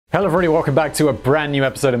Hello everybody, welcome back to a brand new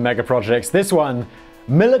episode of Mega Projects. This one,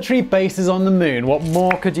 military bases on the moon. What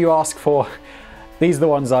more could you ask for? These are the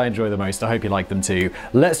ones I enjoy the most. I hope you like them too.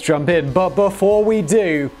 Let's jump in. But before we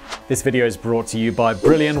do, this video is brought to you by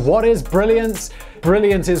Brilliant. What is Brilliant?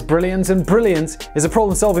 Brilliant is brilliant, and Brilliant is a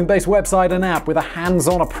problem-solving based website and app with a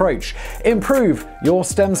hands-on approach. Improve your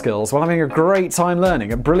STEM skills while having a great time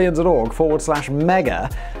learning at brilliant.org/mega.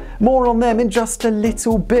 More on them in just a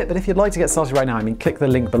little bit, but if you'd like to get started right now, click the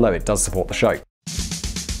link below. It does support the show.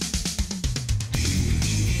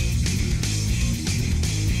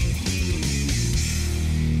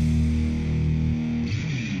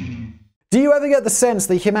 Do you ever get the sense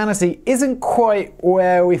that humanity isn't quite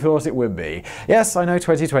where we thought it would be? Yes, I know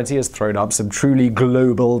 2020 has thrown up some truly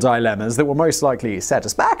global dilemmas that will most likely set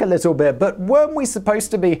us back a little bit, but weren't we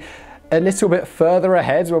supposed to be a little bit further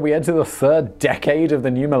ahead when we enter the third decade of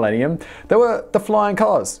the new millennium? There were the flying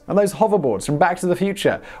cars and those hoverboards from Back to the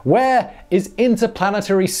Future. Where is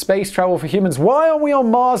interplanetary space travel for humans? Why aren't we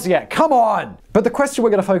on Mars yet? Come on! But the question we're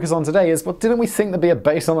going to focus on today is, well, didn't we think there'd be a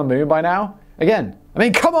base on the moon by now? Again,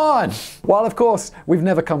 come on! While of course we've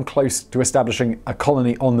never come close to establishing a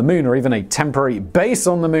colony on the moon or even a temporary base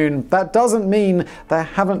on the moon, that doesn't mean there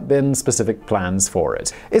haven't been specific plans for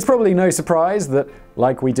it. It's probably no surprise that,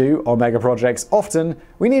 like we do on Mega Projects, often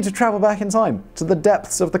we need to travel back in time to the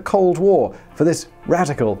depths of the Cold War for this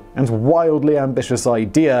radical and wildly ambitious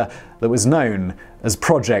idea that was known as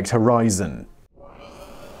Project Horizon.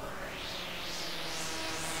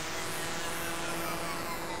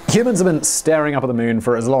 Humans have been staring up at the moon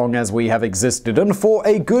for as long as we have existed, and for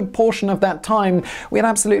a good portion of that time, we had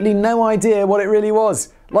absolutely no idea what it really was.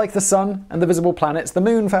 Like the sun and the visible planets, the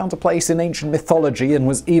moon found a place in ancient mythology and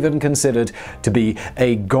was even considered to be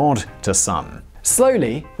a god to some.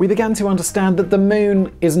 Slowly, we began to understand that the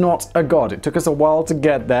moon is not a god. It took us a while to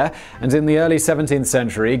get there, and in the early 17th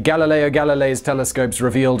century, Galileo Galilei's telescopes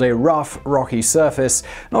revealed a rough, rocky surface,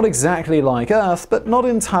 not exactly like Earth, but not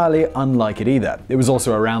entirely unlike it either. It was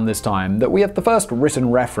also around this time that we have the first written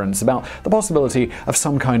reference about the possibility of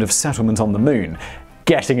some kind of settlement on the moon.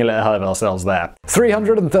 Getting a little ahead of ourselves there.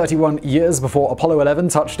 331 years before Apollo 11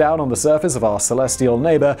 touched down on the surface of our celestial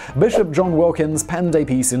neighbor, Bishop John Wilkins penned a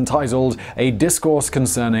piece entitled A Discourse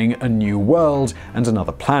Concerning a New World and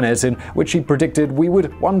Another Planet, in which he predicted we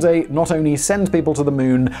would one day not only send people to the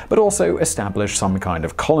moon, but also establish some kind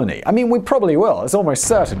of colony. We probably will. It's almost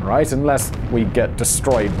certain, right? Unless we get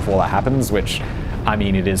destroyed before that happens, which,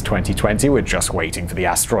 it is 2020, we're just waiting for the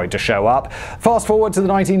asteroid to show up. Fast forward to the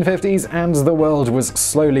 1950s, and the world was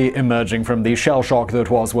slowly emerging from the shell shock that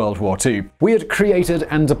was World War II. We had created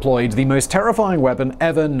and deployed the most terrifying weapon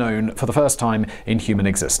ever known for the first time in human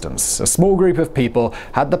existence. A small group of people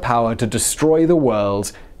had the power to destroy the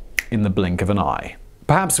world in the blink of an eye.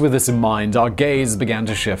 Perhaps with this in mind, our gaze began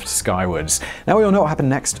to shift skywards. Now we all know what happened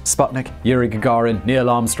next. Sputnik, Yuri Gagarin, Neil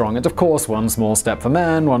Armstrong, and of course one small step for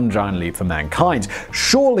man, one giant leap for mankind.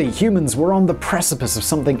 Surely humans were on the precipice of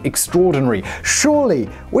something extraordinary. Surely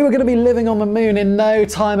we were going to be living on the moon in no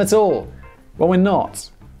time at all. Well, we're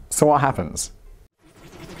not. So what happens?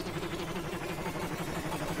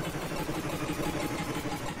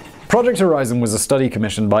 Project Horizon was a study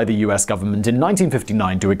commissioned by the US government in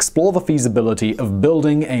 1959 to explore the feasibility of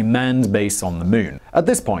building a manned base on the moon. At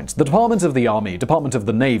this point, the Department of the Army, Department of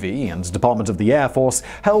the Navy, and Department of the Air Force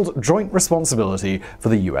held joint responsibility for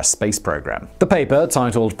the US space program. The paper,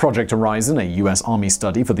 titled Project Horizon, a US Army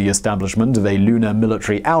study for the establishment of a lunar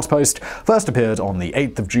military outpost, first appeared on the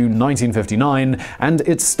 8th of June 1959, and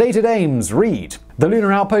its stated aims read: the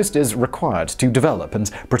lunar outpost is required to develop and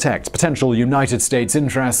protect potential United States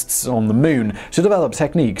interests on the moon, to develop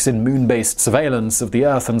techniques in moon-based surveillance of the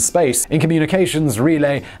Earth and space, in communications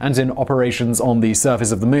relay, and in operations on the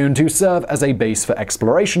surface of the moon, to serve as a base for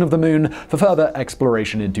exploration of the moon, for further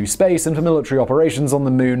exploration into space, and for military operations on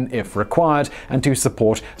the moon if required, and to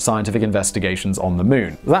support scientific investigations on the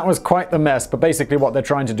moon. That was quite the mess, but basically what they're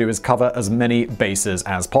trying to do is cover as many bases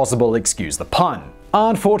as possible, excuse the pun.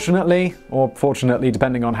 Unfortunately, or fortunately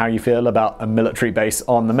depending on how you feel about a military base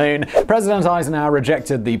on the moon, President Eisenhower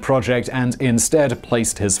rejected the project and instead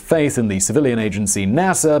placed his faith in the civilian agency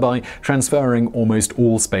NASA by transferring almost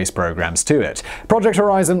all space programs to it. Project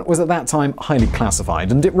Horizon was at that time highly classified,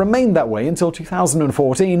 and it remained that way until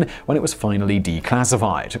 2014 when it was finally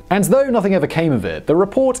declassified. And though nothing ever came of it, the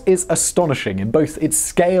report is astonishing in both its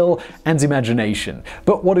scale and imagination.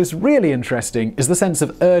 But what is really interesting is the sense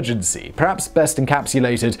of urgency, perhaps best encapsulated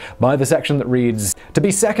encapsulated by the section that reads, "To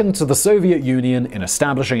be second to the Soviet Union in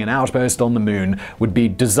establishing an outpost on the moon would be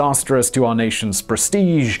disastrous to our nation's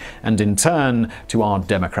prestige and in turn to our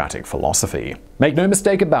democratic philosophy." Make no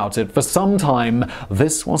mistake about it, for some time,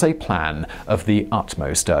 this was a plan of the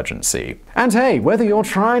utmost urgency. And hey, whether you're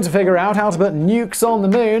trying to figure out how to put nukes on the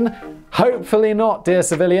moon, hopefully not, dear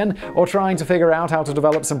civilian, or trying to figure out how to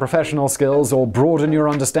develop some professional skills or broaden your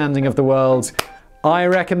understanding of the world, I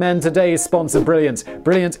recommend today's sponsor, Brilliant.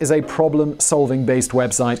 Brilliant is a problem-solving based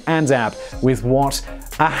website and app with what?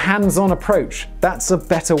 A hands-on approach. That's a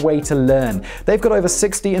better way to learn. They've got over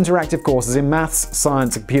 60 interactive courses in maths,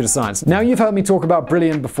 science, and computer science. Now, you've heard me talk about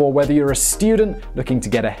Brilliant before, whether you're a student looking to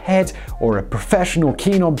get ahead or a professional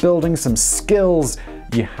keen on building some skills.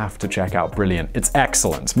 You have to check out Brilliant. It's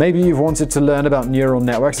excellent. Maybe you've wanted to learn about neural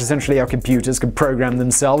networks, essentially how computers can program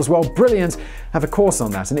themselves. Well, Brilliant have a course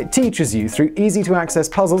on that, and it teaches you through easy-to-access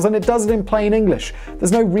puzzles, and it does it in plain English.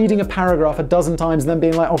 There's no reading a paragraph a dozen times and then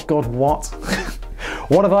being like, oh god, what?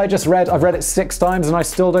 What have I just read? I've read it 6 times and I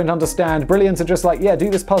still don't understand. Brilliant are just like, yeah, do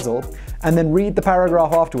this puzzle, and then read the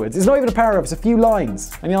paragraph afterwards. It's not even a paragraph, it's a few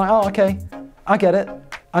lines. And you're like, oh, okay, I get it.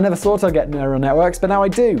 I never thought I'd get neural networks, but now I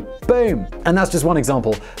do. Boom! And that's just one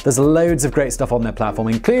example. There's loads of great stuff on their platform,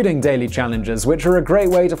 including daily challenges, which are a great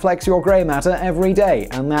way to flex your grey matter every day.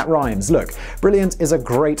 And that rhymes. Look, Brilliant is a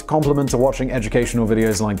great complement to watching educational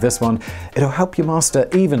videos like this one. It'll help you master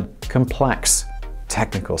even complex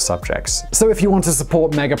technical subjects. So if you want to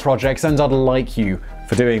support mega projects, and I'd like you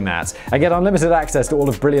for doing that, and get unlimited access to all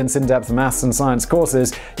of Brilliant's in-depth maths and science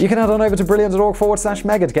courses, you can head on over to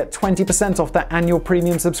brilliant.org/mega to get 20% off that annual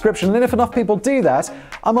premium subscription. And if enough people do that,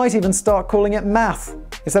 I might even start calling it math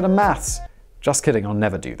instead of maths. Just kidding, I'll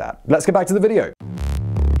never do that. Let's get back to the video.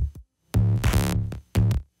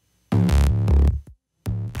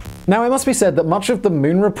 Now, it must be said that much of the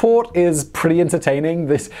moon report is pretty entertaining,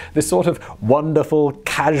 this sort of wonderful,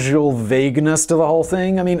 casual vagueness to the whole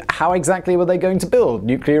thing. I mean, how exactly were they going to build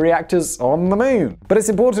nuclear reactors on the moon? But it's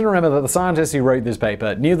important to remember that the scientists who wrote this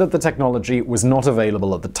paper knew that the technology was not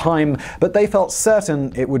available at the time, but they felt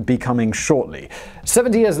certain it would be coming shortly.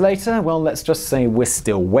 70 years later, well, let's just say we're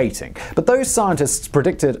still waiting. But those scientists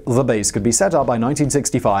predicted the base could be set up by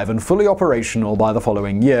 1965 and fully operational by the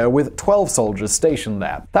following year, with 12 soldiers stationed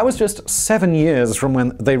there. That was just 7 years from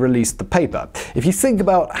when they released the paper. If you think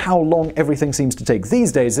about how long everything seems to take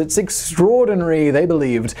these days, it's extraordinary they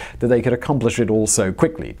believed that they could accomplish it all so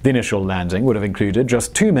quickly. The initial landing would have included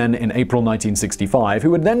just 2 men in April 1965,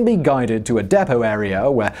 who would then be guided to a depot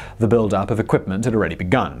area where the build-up of equipment had already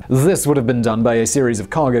begun. This would have been done by a series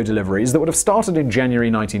of cargo deliveries that would have started in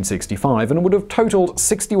January 1965 and would have totaled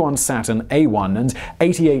 61 Saturn A1 and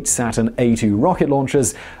 88 Saturn A2 rocket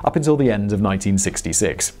launchers up until the end of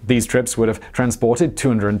 1966. These trips would have transported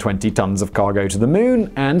 220 tons of cargo to the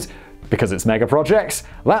moon, and because it's mega projects,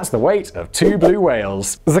 that's the weight of 2 blue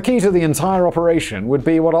whales. The key to the entire operation would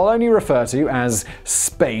be what I'll only refer to as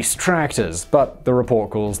space tractors, but the report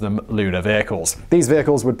calls them lunar vehicles. These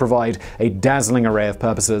vehicles would provide a dazzling array of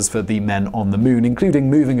purposes for the men on the moon, including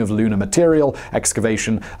moving of lunar material,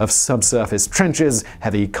 excavation of subsurface trenches,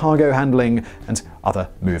 heavy cargo handling, and other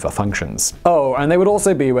mover functions. Oh, and they would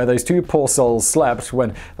also be where those 2 poor souls slept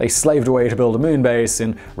when they slaved away to build a moon base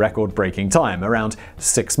in record-breaking time, around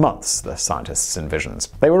 6 months, the scientists envisioned.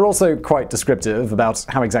 They were also quite descriptive about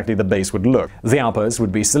how exactly the base would look. The outpost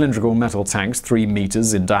would be cylindrical metal tanks 3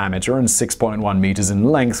 meters in diameter and 6.1 meters in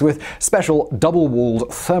length, with special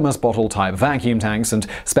double-walled thermos bottle-type vacuum tanks and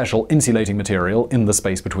special insulating material in the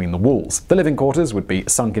space between the walls. The living quarters would be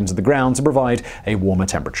sunk into the ground to provide a warmer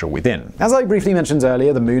temperature within. As I briefly mentioned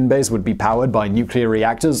earlier, the moon base would be powered by nuclear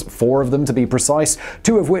reactors, 4 of them to be precise,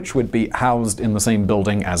 2 of which would be housed in the same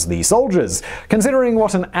building as the soldiers. Considering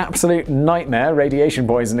what an absolute nightmare radiation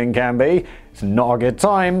poisoning can be, it's not a good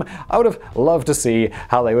time. I would have loved to see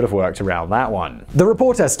how they would have worked around that one. The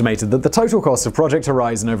report estimated that the total cost of Project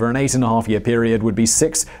Horizon over an 8.5-year period would be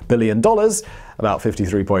 $6 billion, about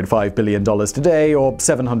 $53.5 billion today, or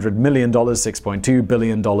 $700 million, $6.2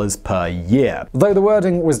 billion per year. Though the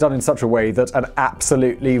wording was done in such a way that an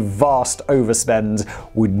absolutely vast overspend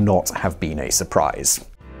would not have been a surprise.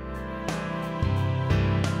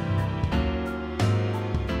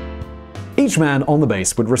 Each man on the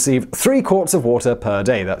base would receive 3 quarts of water per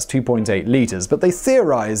day, that's 2.8 liters, but they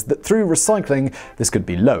theorized that through recycling this could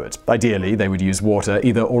be lowered. Ideally, they would use water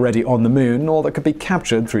either already on the moon or that could be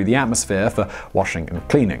captured through the atmosphere for washing and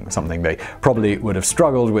cleaning, something they probably would have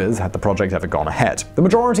struggled with had the project ever gone ahead. The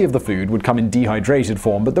majority of the food would come in dehydrated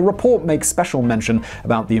form, but the report makes special mention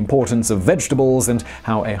about the importance of vegetables and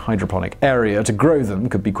how a hydroponic area to grow them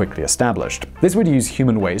could be quickly established. This would use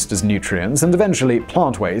human waste as nutrients, and eventually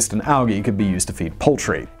plant waste and algae could be used to feed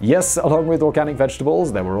poultry. Yes, along with organic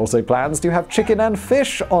vegetables, there were also plans to have chicken and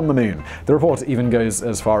fish on the moon. The report even goes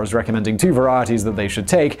as far as recommending 2 varieties that they should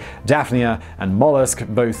take, Daphnia and mollusk,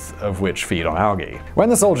 both of which feed on algae. When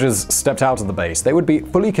the soldiers stepped out of the base, they would be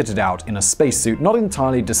fully kitted out in a spacesuit not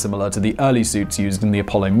entirely dissimilar to the early suits used in the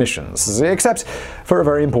Apollo missions, except for a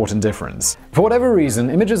very important difference. For whatever reason,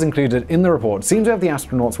 images included in the report seem to have the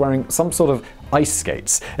astronauts wearing some sort of ice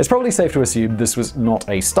skates. It's probably safe to assume this was not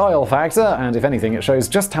a style factor, and if anything, it shows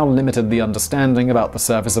just how limited the understanding about the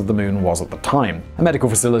surface of the moon was at the time. A medical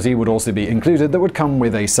facility would also be included that would come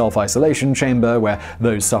with a self-isolation chamber where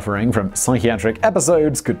those suffering from psychiatric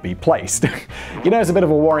episodes could be placed. You know, it's a bit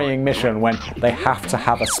of a worrying mission when they have to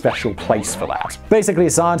have a special place for that. Basically,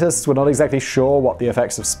 scientists were not exactly sure what the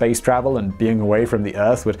effects of space travel and being away from the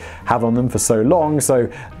Earth would have on them for so long, so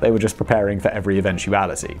they were just preparing for every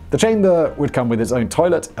eventuality. The chamber would come with its own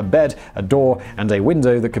toilet, a bed, a door, and a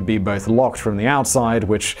window that could be both locked from the outside,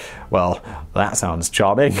 which, well, that sounds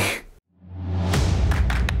charming.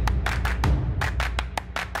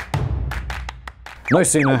 No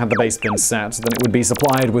sooner had the base been set than it would be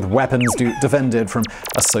supplied with weapons to defend it from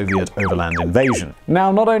a Soviet overland invasion.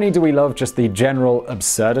 Now, not only do we love just the general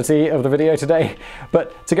absurdity of the video today,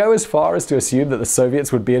 but to go as far as to assume that the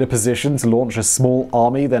Soviets would be in a position to launch a small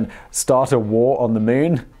army, then start a war on the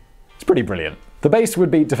moon, it's pretty brilliant. The base would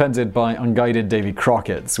be defended by unguided Davy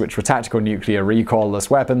Crockett's, which were tactical nuclear recoilless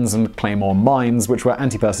weapons, and Claymore mines, which were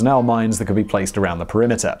anti-personnel mines that could be placed around the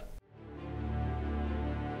perimeter.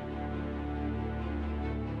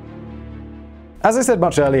 As I said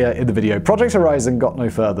much earlier in the video, Project Horizon got no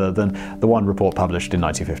further than the one report published in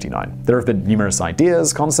 1959. There have been numerous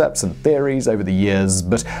ideas, concepts, and theories over the years,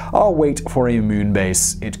 but our wait for a moon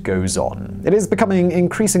base, it goes on. It is becoming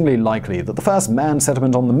increasingly likely that the first manned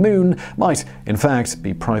settlement on the moon might, in fact,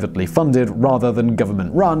 be privately funded rather than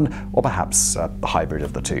government-run, or perhaps a hybrid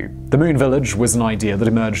of the two. The Moon Village was an idea that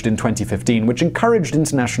emerged in 2015, which encouraged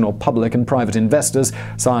international public and private investors,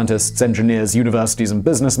 scientists, engineers, universities, and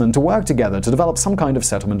businessmen to work together to develop some kind of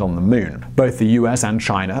settlement on the moon. Both the US and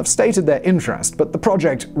China have stated their interest, but the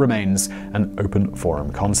project remains an open forum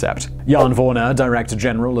concept. Jan Vorner, Director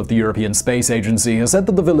General of the European Space Agency, has said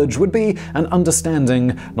that the village would be an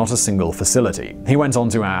understanding, not a single facility. He went on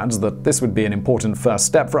to add that this would be an important first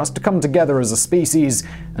step for us to come together as a species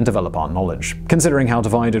and develop our knowledge. Considering how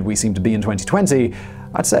divided we seem to be in 2020,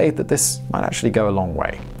 I'd say that this might actually go a long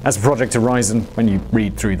way. As for Project Horizon, when you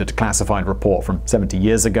read through the declassified report from 70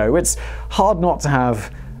 years ago, it's hard not to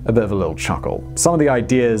have a bit of a little chuckle. Some of the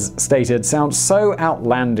ideas stated sound so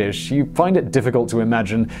outlandish, you find it difficult to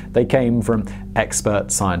imagine they came from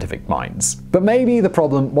expert scientific minds. But maybe the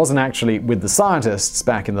problem wasn't actually with the scientists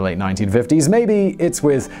back in the late 1950s, maybe it's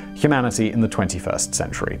with humanity in the 21st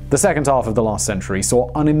century. The second half of the last century saw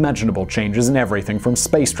unimaginable changes in everything from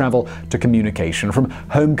space travel to communication, from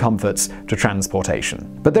home comforts to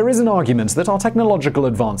transportation. But there is an argument that our technological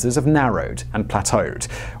advances have narrowed and plateaued.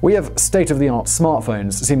 We have state-of-the-art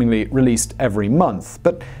smartphones seemingly released every month,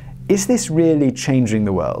 but is this really changing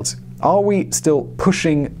the world? Are we still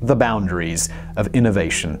pushing the boundaries of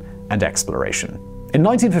innovation and exploration? In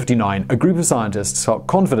 1959, a group of scientists felt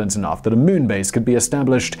confident enough that a moon base could be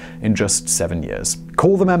established in just 7 years.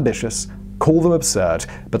 Call them ambitious, call them absurd,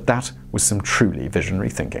 but that was some truly visionary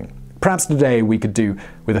thinking. Perhaps today we could do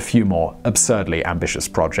with a few more absurdly ambitious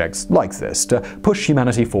projects like this to push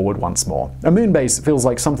humanity forward once more. A moon base feels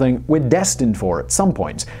like something we're destined for at some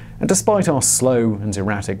point, and despite our slow and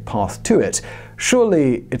erratic path to it,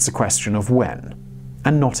 surely it's a question of when,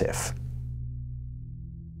 and not if.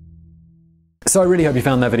 So I really hope you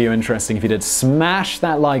found that video interesting. If you did, smash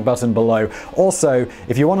that like button below. Also,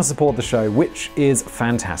 if you want to support the show, which is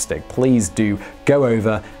fantastic, please do go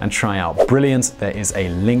over and try out Brilliant. There is a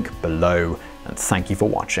link below, and thank you for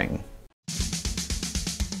watching.